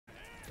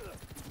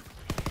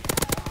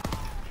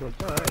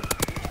It's alright.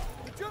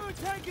 The German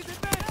tank is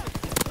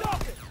advancing!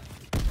 Stop it!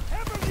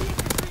 Heavily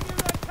infantry near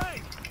that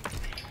tank!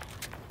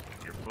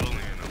 You're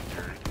bullying them,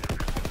 Jerry.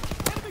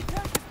 Enemy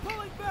tank is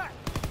pulling back!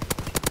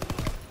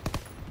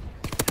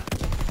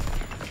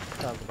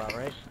 Sounds about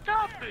right.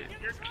 Stop it!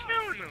 You're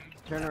killing them!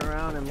 Turn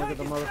around and look at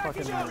the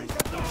motherfucking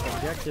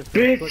objective for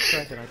Bitch. a quick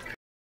second.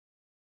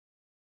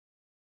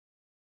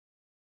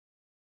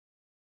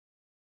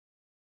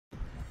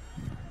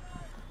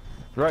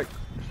 Right.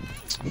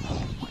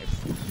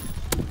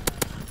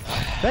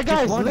 That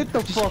guy's lit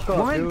the fuck up,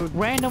 One dude.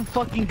 random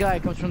fucking guy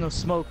comes from the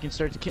smoke and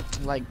starts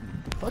like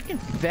fucking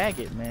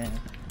faggot, man.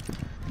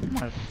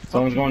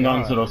 Someone's going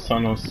down to those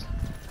tunnels.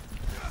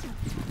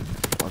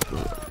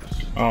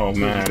 Oh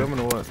man. Coming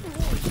or what?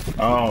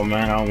 Oh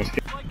man, I almost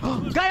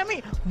killed. Guy on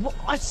me!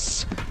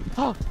 What?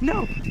 Oh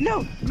no,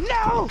 no,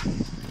 no!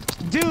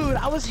 Dude,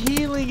 I was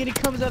healing and he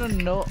comes out of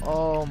no.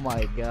 Oh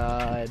my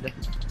god.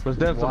 Let's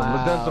dance on him.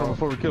 Let's dance on him Wow.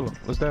 before we kill him.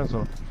 Let's dance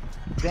on him.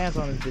 Dance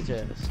on his bitch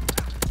ass.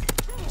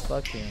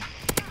 Fuck him.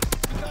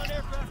 Recon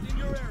aircraft in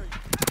your area!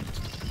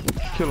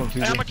 Kill him,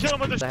 Hey, I'm CJ. gonna kill him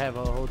with I have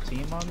a whole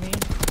team on me.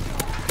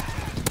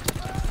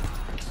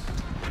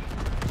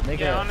 Nigga,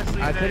 Yeah,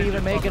 honestly, I that couldn't is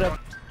even your make it fault. up.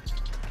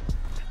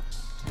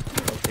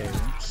 Okay.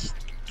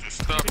 Just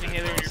stop it.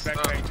 Recon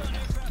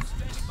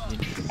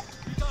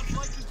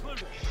flight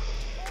concluded!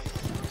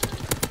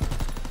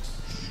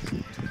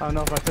 I don't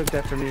know if I took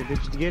that from you. Did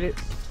you get it?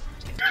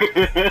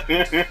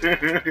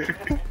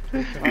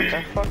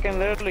 I fucking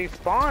literally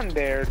spawned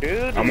there,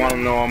 dude. I'm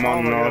on no, I'm Oh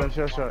on my god,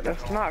 no. I'm shot.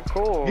 That's not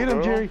cool. Get him,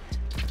 bro. Jerry.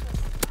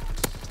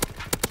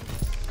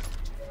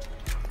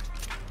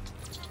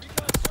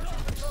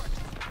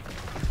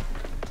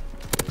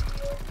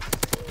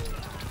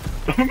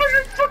 I'm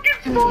fucking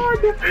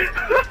spawned!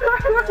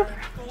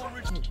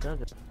 He does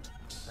it.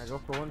 I go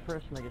for one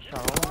person, I get shot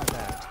all in my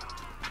back.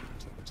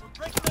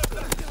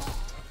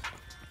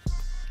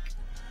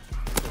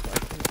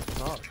 That team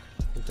sucks.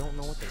 They don't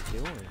know what they're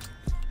doing.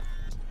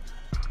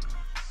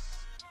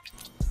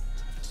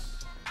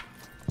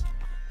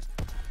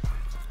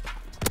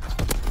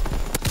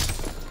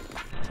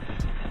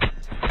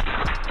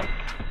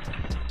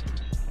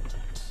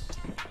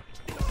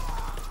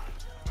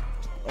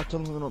 I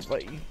told him I'm gonna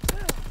fight you.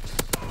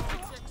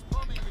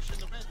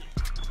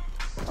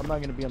 I'm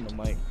not gonna be on the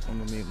mic. I'm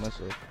gonna mute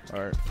myself.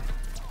 Alright.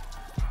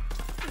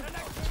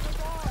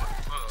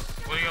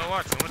 What are y'all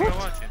watching? What are y'all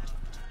watching?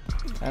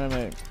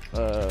 Anime.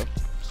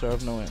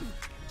 Serve no end.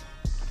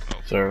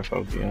 Sir,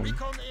 OPM.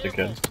 Take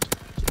care.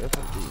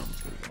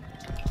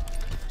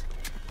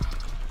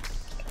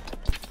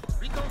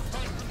 Recon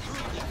flight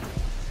concluded!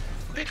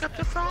 Pick up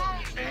the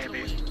phone,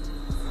 baby.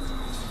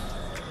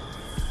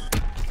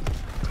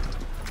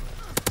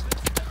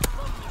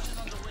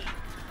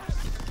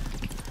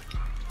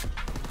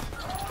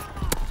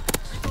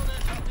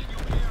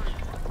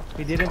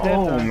 He did it that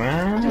Oh time.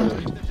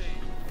 man.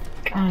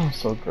 Oh,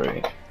 so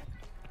great.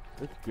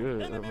 It's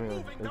good. I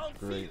mean, it's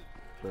great.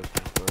 But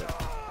it's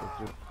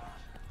just,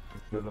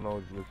 it doesn't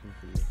always listen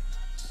to you.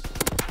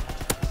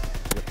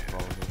 You have to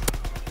follow him.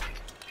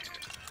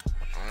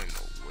 I'm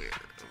aware of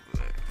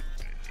that.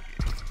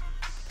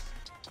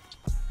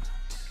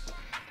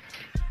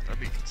 I'd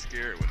be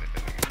scared when that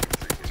nigga be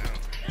freaking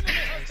out.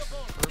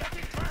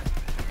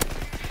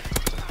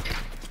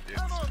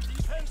 Come on,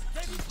 defense,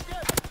 get it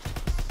together!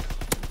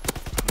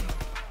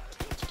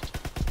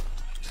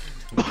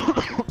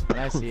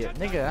 I see it.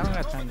 Nigga, I don't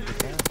got time to get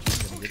down. I'm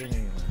gonna get in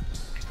anyway.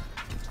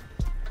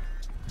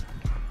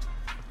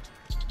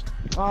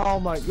 Oh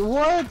my,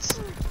 what?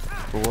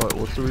 For what?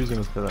 What's the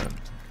reason for that?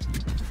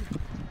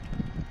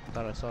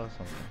 Thought I saw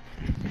something.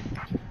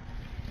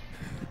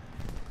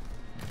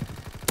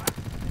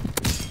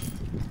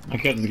 I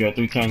killed this guy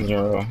 3 times in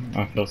a row.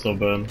 I feel so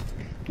bad.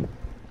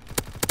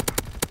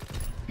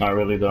 Not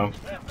really though.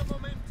 Have the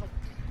momentum!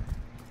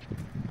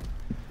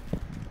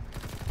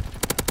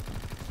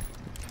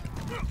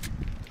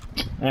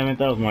 Damn it,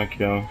 that was my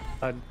kill.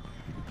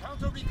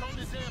 Counter recon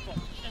is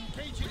airborne.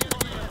 Engaging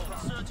enemy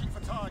aircraft. Searching for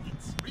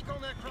targets.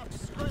 Recon aircraft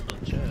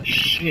scrambled.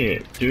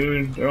 Shit,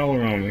 dude, they're all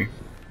around me.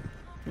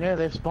 Yeah,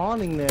 they're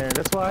spawning there.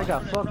 That's why I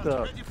got fucked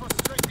up. Ready for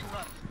strafing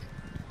run.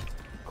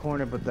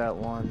 Corner but that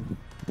one.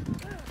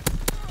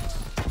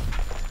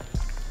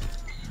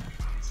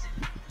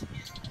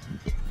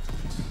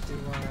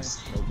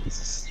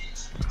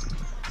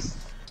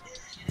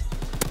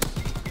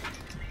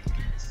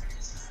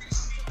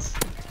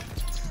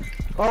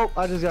 Oh,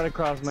 I just got a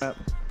cross map.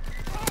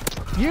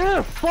 You're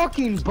a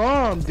fucking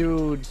bum,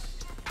 dude.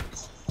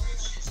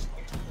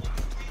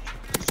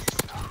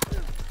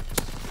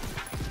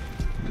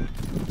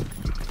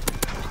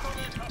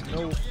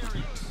 No.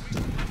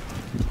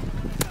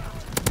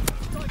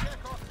 Strike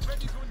aircraft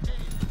ready to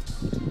engage.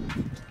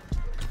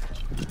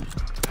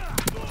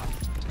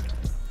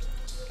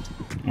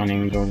 I don't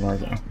even go like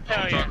that.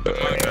 Hell yeah.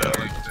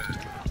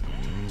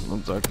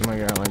 Don't talk to my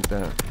guy like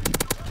that.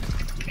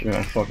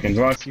 Yeah, fucking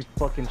rock. You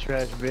fucking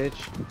trash bitch.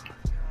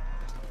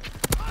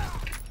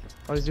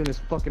 All he's doing is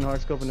fucking hard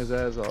scoping his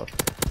ass off.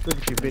 Look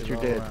at you, bitch, you're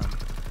dead.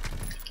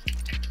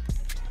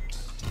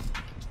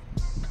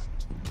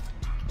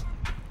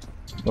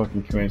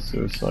 Fucking commit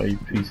suicide, you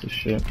piece of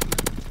shit.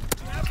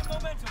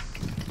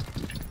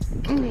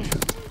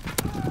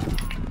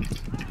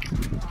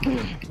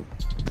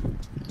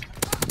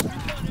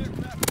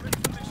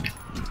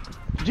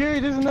 Jerry,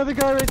 there's another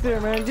guy right there,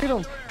 man. Get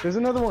him. There's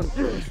another one.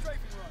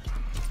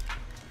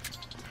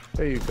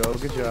 There you go.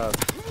 Good job.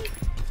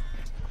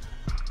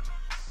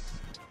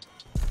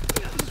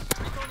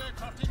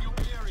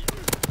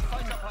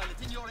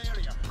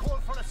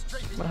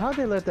 But how'd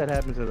they let that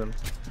happen to them?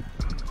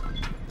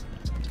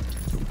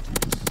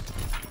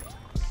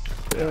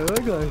 Yeah,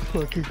 that guy's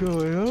fucking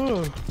going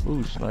on.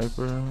 Ooh,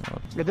 sniper.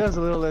 It does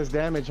a little less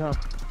damage, huh?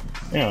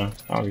 Yeah,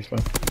 obviously.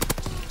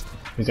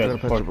 He's got the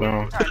fuck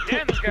down. God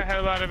damn, this guy had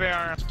a lot of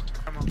AR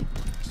ammo.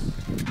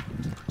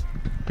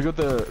 Pick up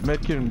the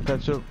medkit and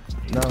patch up.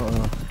 No,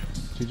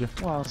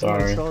 CJ. Wow,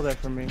 somebody Sorry. stole that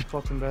from me.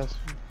 Fucking bastard.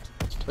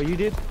 Oh, you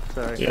did?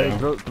 Sorry. Yeah.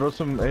 Hey, throw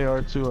some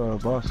AR to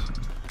boss.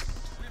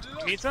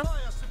 You need some?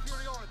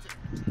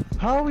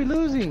 How are we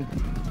losing?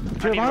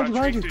 Jared,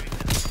 behind you.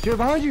 Jared,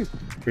 behind you.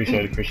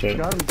 Appreciate it, appreciate it.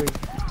 Got him, big.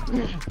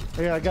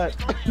 Yeah, I got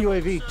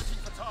UAV.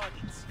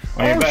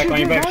 On your back, shit, on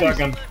your back, guys.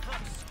 shotgun.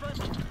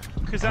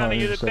 Kazana,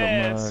 you're the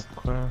best.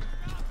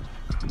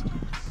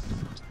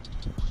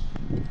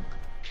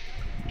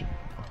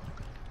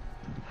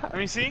 Let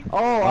me see. Oh,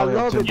 I yeah,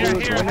 love it, You're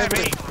dude. here,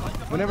 heavy.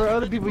 Whenever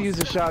other people use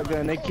a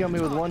shotgun, they kill me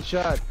with one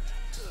shot.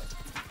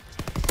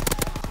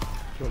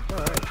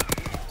 Alright.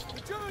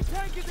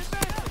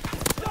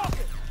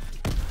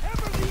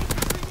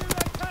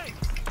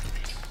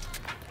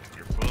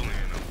 You're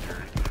bullying them,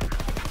 Jerry.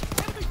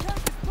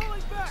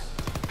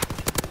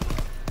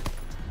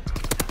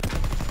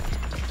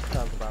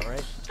 Sounds about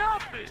right.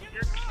 Stop it!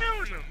 You're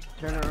killing them.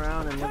 Turn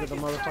around and look at the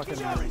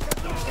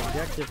motherfucking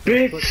objective.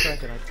 Bitch. Quick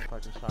second, I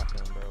fucking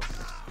shotgun, bro.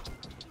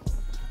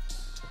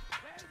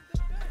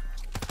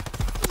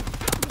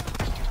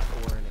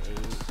 4 and 8.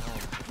 Oh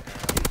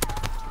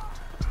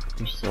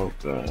I'm so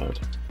bad.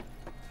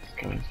 This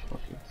guy's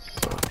fucking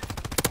suck.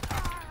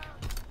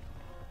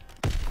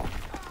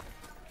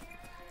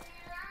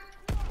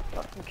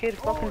 Fucking kid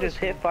fucking just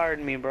hit fired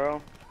me,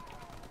 bro.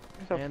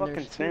 There's a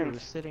fucking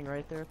sense. sitting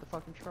right there at the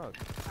fucking truck.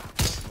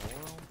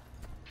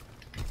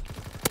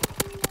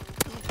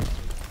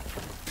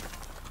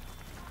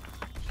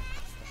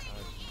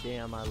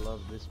 Damn, I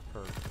love this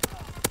perk.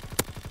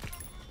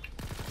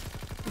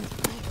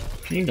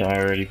 Can you die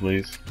already,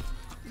 please?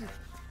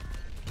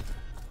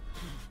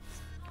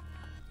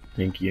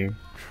 Thank you.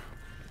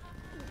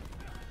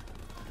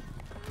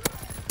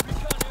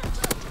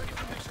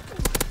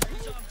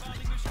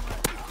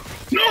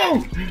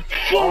 No!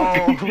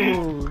 Fuck!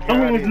 Oh,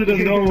 I almost did a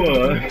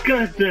Noah.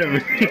 God damn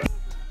it.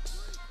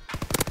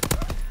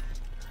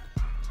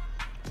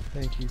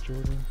 Thank you,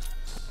 Jordan.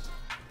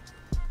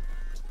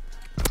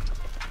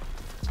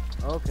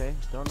 Okay,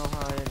 don't know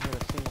how I didn't hit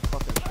a single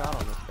fucking shot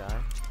on this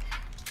guy.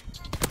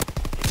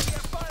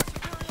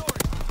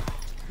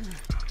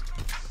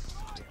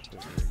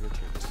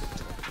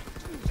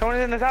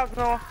 Someone's in this house,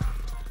 Noah.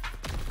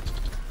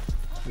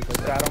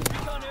 Got him.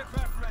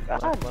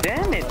 God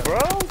damn it, bro.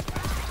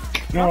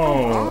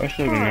 No, I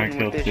should have been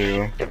that kill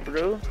too. Shit,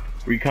 bro.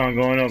 Recon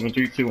going up in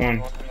 3, 2,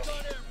 1.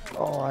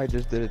 Oh, I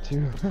just did it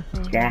too.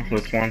 Swan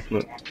flip, swan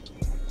flip.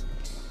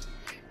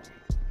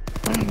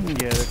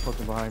 Yeah, they're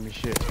fucking behind me,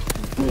 shit.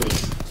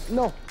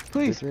 No,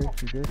 please. You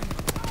good?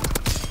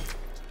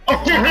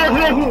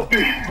 Oh,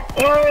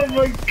 oh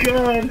my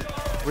god!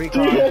 3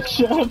 Recon.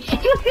 headshots!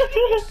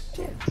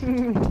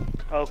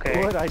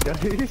 Okay. What? I died.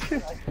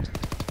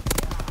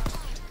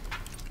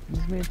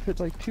 This man put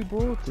like 2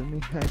 bullets in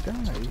me. I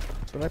died.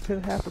 But I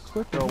put half a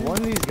clip in Bro, him. one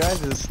of these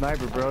guys is a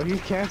sniper, bro. He's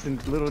camping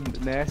little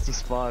nasty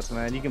spots,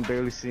 man. You can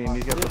barely see him.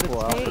 He's got the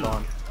full outfit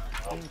on.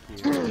 Thank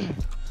you.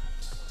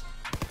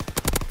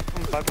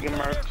 I'm about to get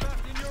murked.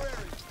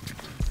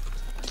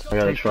 I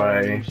gotta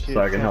try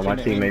so I can help my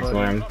teammates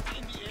win.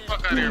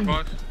 Fuck out of here,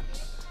 boss.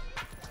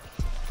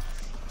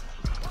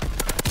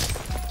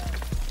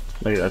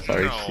 Look at that,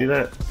 Tyrese. No. See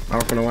that? I'm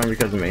gonna win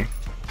because of me.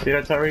 See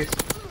that, Tyrese?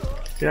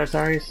 See that,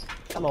 Tyrese?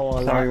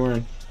 Sorry,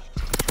 win.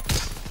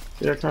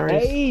 See that, Tyrese?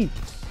 Hey!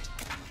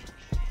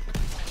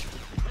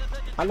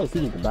 I know he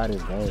need to buy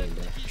this game, man.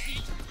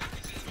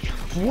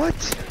 What?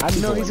 I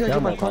be No, going he's gonna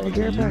get my dumb on fucking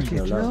care Call of Duty,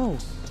 package. you know. No.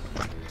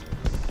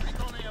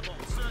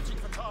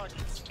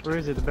 Where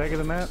is it? The back of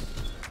the map?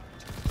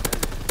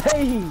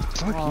 Hey!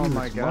 Fuck Oh you,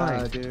 my it's god,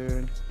 mine.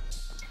 dude.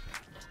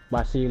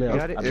 My see you later. You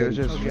got it? I It was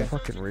bet just Okay.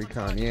 fucking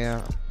recon,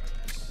 yeah.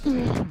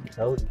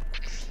 told you.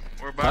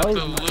 We're about to I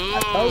told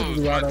you, lose.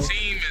 My Otto.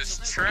 team is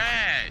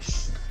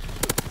trash.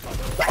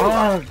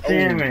 Oh,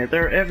 damn it.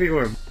 They're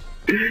everywhere.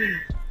 You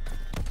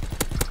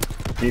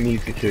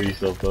need to kill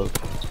yourself, though.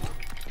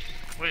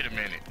 Wait a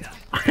minute.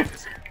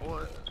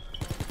 What?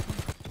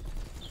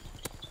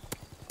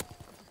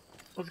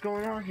 What's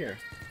going on here?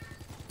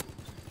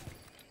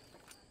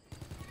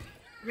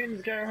 Me and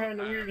this guy are having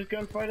the weirdest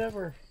gunfight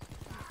ever.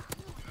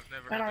 I've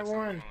never And had I this in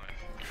won.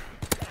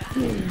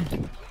 my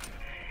life.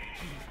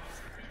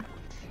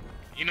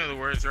 You know the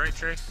words, right,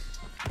 Trey?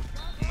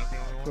 I'm not the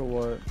only one. For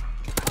what?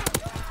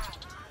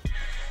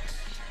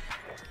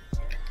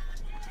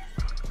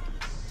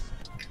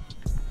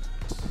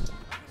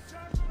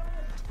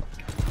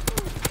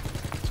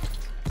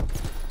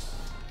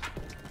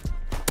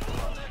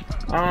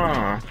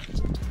 huh?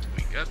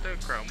 We got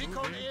that crowd moving.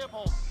 Recon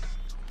airborne.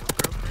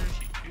 Girlfriend,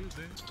 she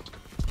choosing.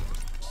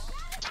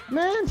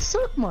 Man,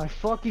 suck my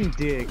fucking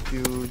dick,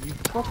 dude. You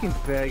fucking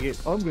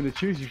faggot. I'm gonna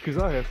choose you because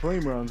I have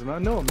flame rounds, and I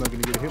know I'm not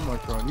gonna get a hit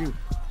marker on you.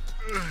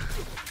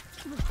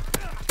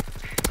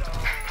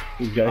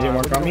 You got a hit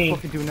mark on me.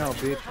 What do you fucking do now,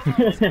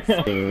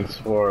 bitch? Things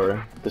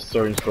for the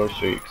certain score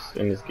streaks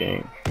in this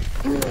game.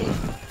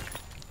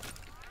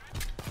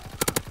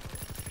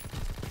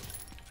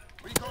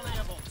 Recon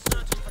airborne.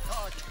 Searching for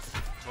targets.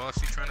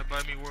 Boss, you trying to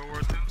buy me World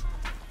War II?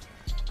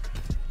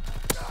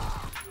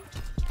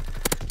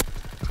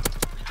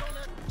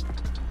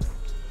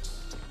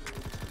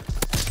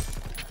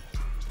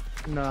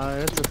 Nah,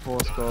 it's a full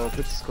scope.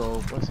 It's a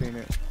scope. I've seen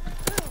it.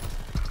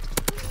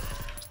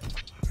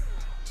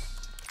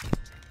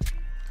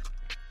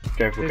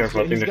 Careful,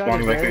 careful. I think they're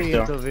spawning back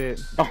here still. Of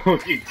it. Oh,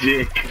 you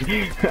dick.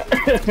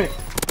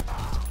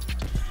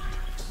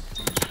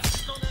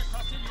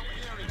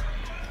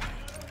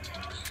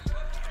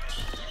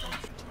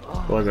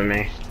 Wasn't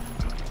me.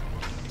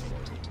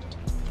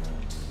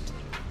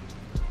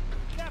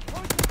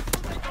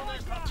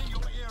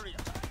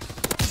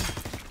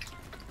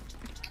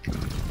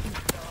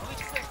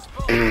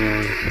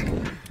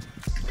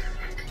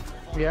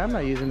 Yeah, I'm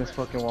not using this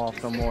fucking wall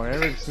no more.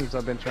 Ever since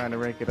I've been trying to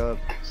rank it up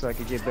so I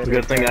could get better.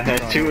 Good thing I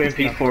had two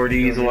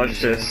MP40s.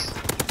 Watch this.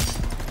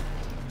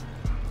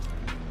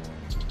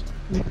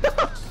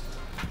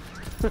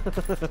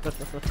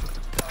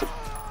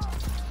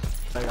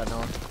 I got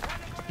no.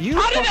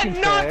 How did that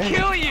not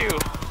kill you?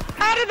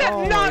 How did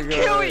that not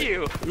kill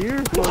you?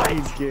 You're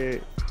fucking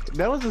gay.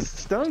 That was a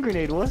stun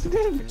grenade, wasn't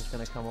it? You're just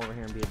gonna come over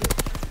here and be a bitch.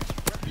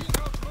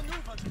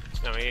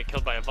 No, we get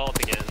killed by a vault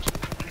again.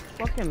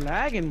 Fucking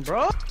lagging,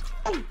 bro.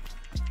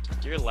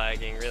 You're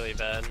lagging really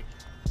bad.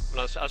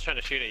 I was trying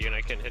to shoot at you and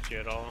I couldn't hit you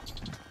at all.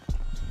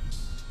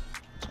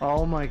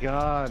 Oh my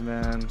god,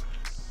 man.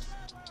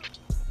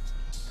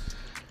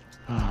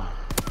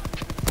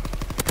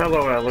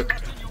 Hello, Alec.